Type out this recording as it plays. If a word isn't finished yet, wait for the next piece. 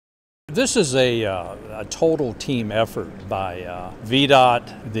This is a total team effort by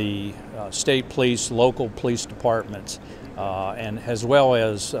VDOT, the state police, local police departments, and as well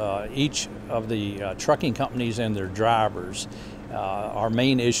as each of the trucking companies and their drivers. Our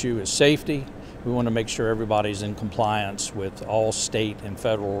main issue is safety. We want to make sure everybody's in compliance with all state and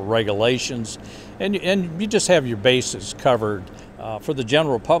federal regulations, and you just have your bases covered. For the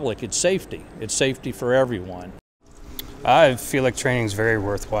general public, it's safety. It's safety for everyone. I feel like training is very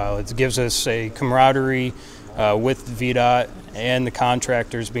worthwhile. It gives us a camaraderie with VDOT and the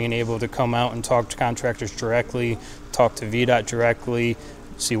contractors, being able to come out and talk to contractors directly, talk to VDOT directly,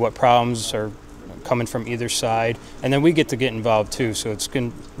 see what problems are coming from either side, and then we get to get involved too. So it's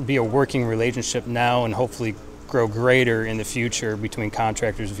going to be a working relationship now and hopefully grow greater in the future between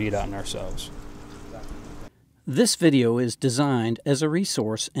contractors, VDOT, and ourselves. This video is designed as a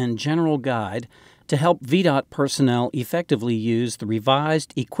resource and general guide to help VDOT personnel effectively use the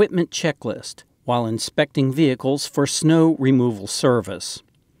revised equipment checklist while inspecting vehicles for snow removal service.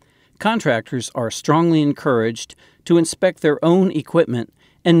 Contractors are strongly encouraged to inspect their own equipment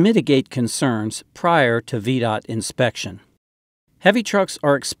and mitigate concerns prior to VDOT inspection. Heavy trucks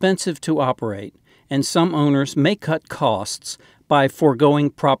are expensive to operate, and some owners may cut costs by foregoing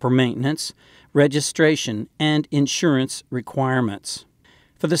proper maintenance, registration, and insurance requirements.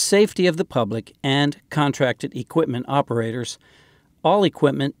 For the safety of the public and contracted equipment operators, all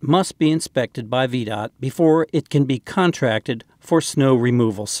equipment must be inspected by VDOT before it can be contracted for snow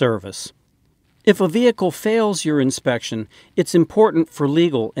removal service. If a vehicle fails your inspection, it's important for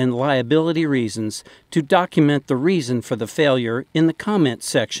legal and liability reasons to document the reason for the failure in the comment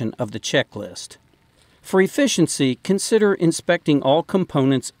section of the checklist. For efficiency, consider inspecting all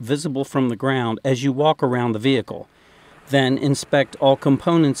components visible from the ground as you walk around the vehicle. Then inspect all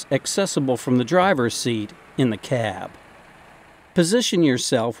components accessible from the driver's seat in the cab. Position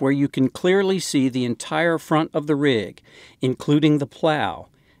yourself where you can clearly see the entire front of the rig, including the plow,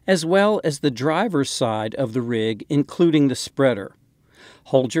 as well as the driver's side of the rig, including the spreader.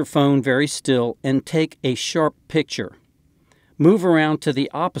 Hold your phone very still and take a sharp picture. Move around to the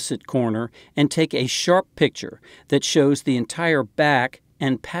opposite corner and take a sharp picture that shows the entire back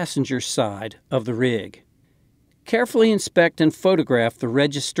and passenger side of the rig. Carefully inspect and photograph the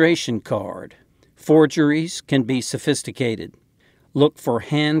registration card. Forgeries can be sophisticated. Look for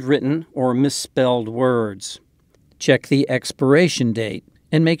handwritten or misspelled words. Check the expiration date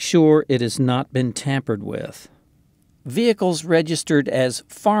and make sure it has not been tampered with. Vehicles registered as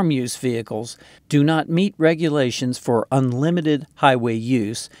farm use vehicles do not meet regulations for unlimited highway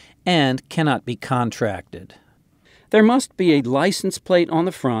use and cannot be contracted. There must be a license plate on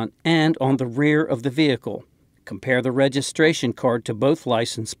the front and on the rear of the vehicle. Compare the registration card to both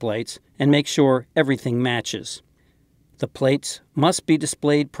license plates and make sure everything matches. The plates must be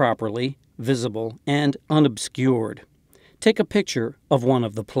displayed properly, visible, and unobscured. Take a picture of one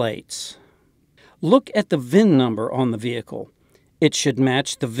of the plates. Look at the VIN number on the vehicle. It should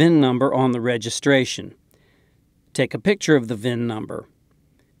match the VIN number on the registration. Take a picture of the VIN number.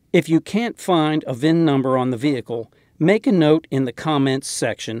 If you can't find a VIN number on the vehicle, make a note in the comments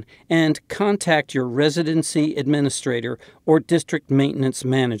section and contact your residency administrator or district maintenance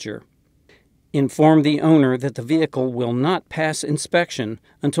manager. Inform the owner that the vehicle will not pass inspection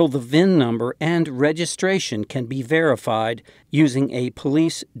until the VIN number and registration can be verified using a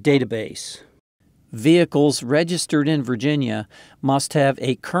police database. Vehicles registered in Virginia must have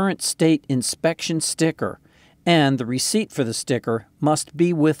a current state inspection sticker, and the receipt for the sticker must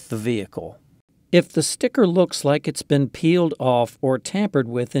be with the vehicle. If the sticker looks like it's been peeled off or tampered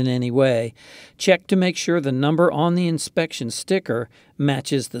with in any way, check to make sure the number on the inspection sticker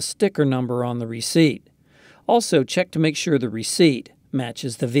matches the sticker number on the receipt. Also, check to make sure the receipt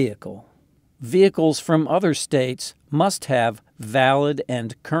matches the vehicle. Vehicles from other states must have valid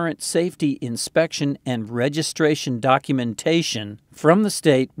and current safety inspection and registration documentation from the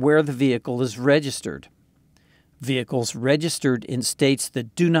state where the vehicle is registered. Vehicles registered in states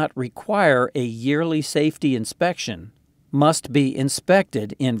that do not require a yearly safety inspection must be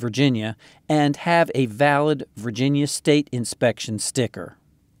inspected in Virginia and have a valid Virginia State Inspection sticker.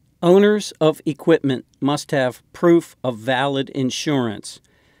 Owners of equipment must have proof of valid insurance.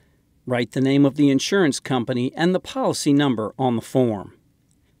 Write the name of the insurance company and the policy number on the form.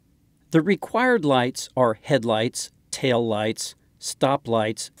 The required lights are headlights, tail lights, stop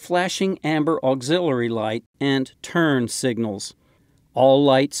lights, flashing amber auxiliary light, and turn signals. All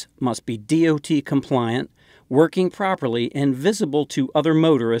lights must be DOT compliant, working properly, and visible to other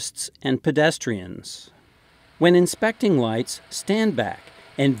motorists and pedestrians. When inspecting lights, stand back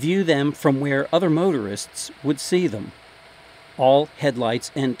and view them from where other motorists would see them. All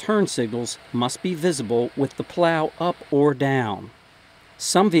headlights and turn signals must be visible with the plow up or down.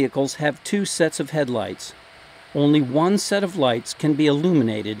 Some vehicles have 2 sets of headlights. Only one set of lights can be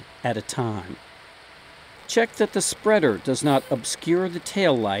illuminated at a time. Check that the spreader does not obscure the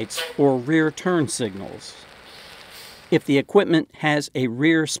tail lights or rear turn signals. If the equipment has a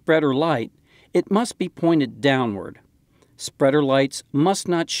rear spreader light, it must be pointed downward. Spreader lights must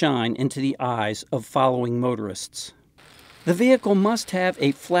not shine into the eyes of following motorists. The vehicle must have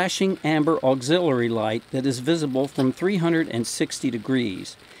a flashing amber auxiliary light that is visible from 360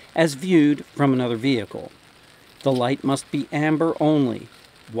 degrees, as viewed from another vehicle. The light must be amber only.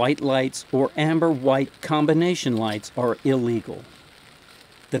 White lights or amber-white combination lights are illegal.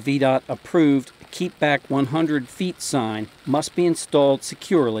 The VDOT approved Keep Back 100 Feet sign must be installed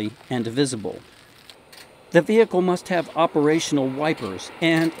securely and visible. The vehicle must have operational wipers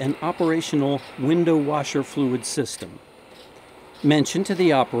and an operational window washer fluid system. Mention to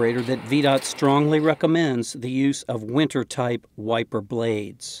the operator that VDOT strongly recommends the use of winter-type wiper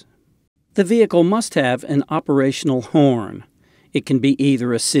blades. The vehicle must have an operational horn. It can be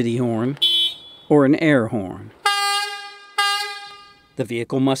either a city horn or an air horn. The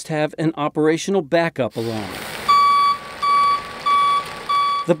vehicle must have an operational backup alarm.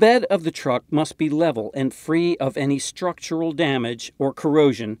 The bed of the truck must be level and free of any structural damage or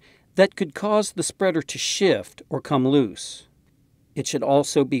corrosion that could cause the spreader to shift or come loose. It should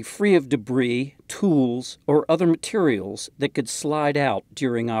also be free of debris, tools, or other materials that could slide out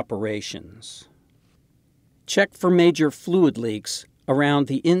during operations. Check for major fluid leaks around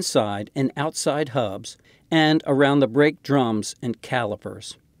the inside and outside hubs and around the brake drums and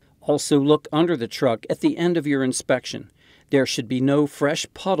calipers. Also look under the truck at the end of your inspection. There should be no fresh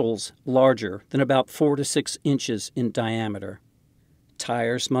puddles larger than about 4 to 6 inches in diameter.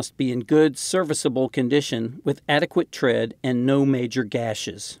 Tires must be in good, serviceable condition with adequate tread and no major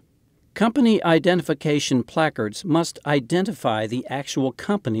gashes. Company identification placards must identify the actual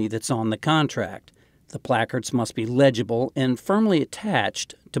company that's on the contract. The placards must be legible and firmly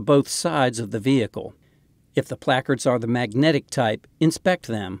attached to both sides of the vehicle. If the placards are the magnetic type, inspect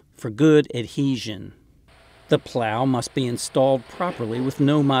them for good adhesion. The plow must be installed properly with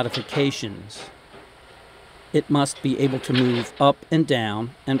no modifications. It must be able to move up and down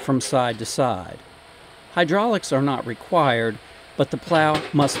and from side to side. Hydraulics are not required, but the plow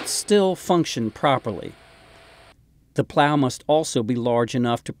must still function properly. The plow must also be large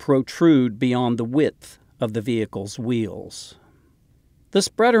enough to protrude beyond the width of the vehicle's wheels. The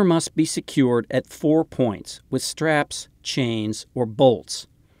spreader must be secured at 4 points with straps, chains, or bolts.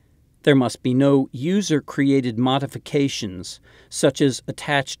 There must be no user-created modifications, such as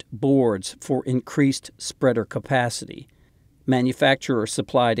attached boards for increased spreader capacity.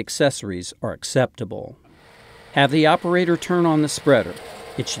 Manufacturer-supplied accessories are acceptable. Have the operator turn on the spreader.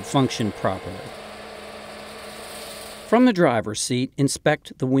 It should function properly. From the driver's seat,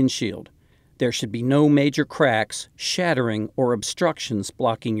 inspect the windshield. There should be no major cracks, shattering, or obstructions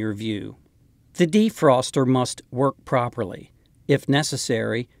blocking your view. The defroster must work properly. If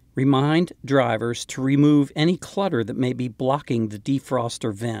necessary, remind drivers to remove any clutter that may be blocking the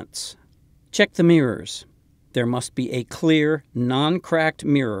defroster vents. Check the mirrors. There must be a clear, non-cracked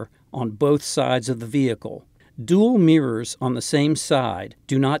mirror on both sides of the vehicle. Dual mirrors on the same side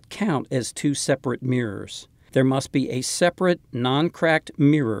do not count as 2 separate mirrors. There must be a separate, non-cracked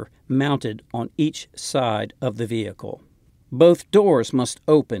mirror mounted on each side of the vehicle. Both doors must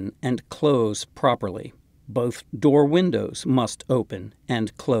open and close properly. Both door windows must open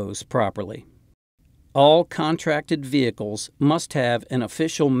and close properly. All contracted vehicles must have an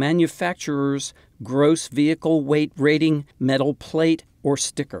official manufacturer's gross vehicle weight rating metal plate or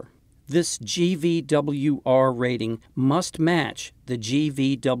sticker. This GVWR rating must match the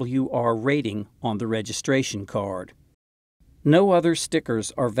GVWR rating on the registration card. No other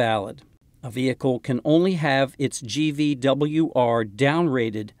stickers are valid. A vehicle can only have its GVWR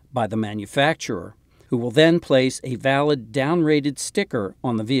downrated by the manufacturer, who will then place a valid downrated sticker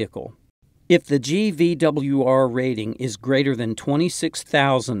on the vehicle. If the GVWR rating is greater than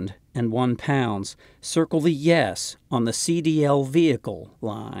 26,001 pounds, circle the yes on the CDL vehicle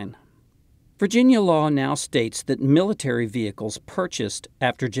line. Virginia law now states that military vehicles purchased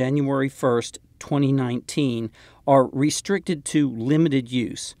after January 1, 2019 are restricted to limited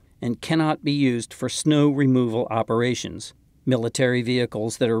use and cannot be used for snow removal operations. Military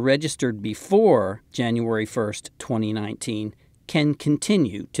vehicles that are registered before January 1, 2019 can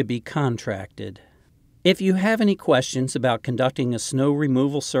continue to be contracted. If you have any questions about conducting a snow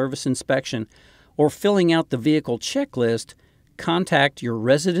removal service inspection or filling out the vehicle checklist, contact your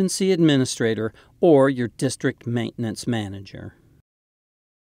residency administrator or your district maintenance manager.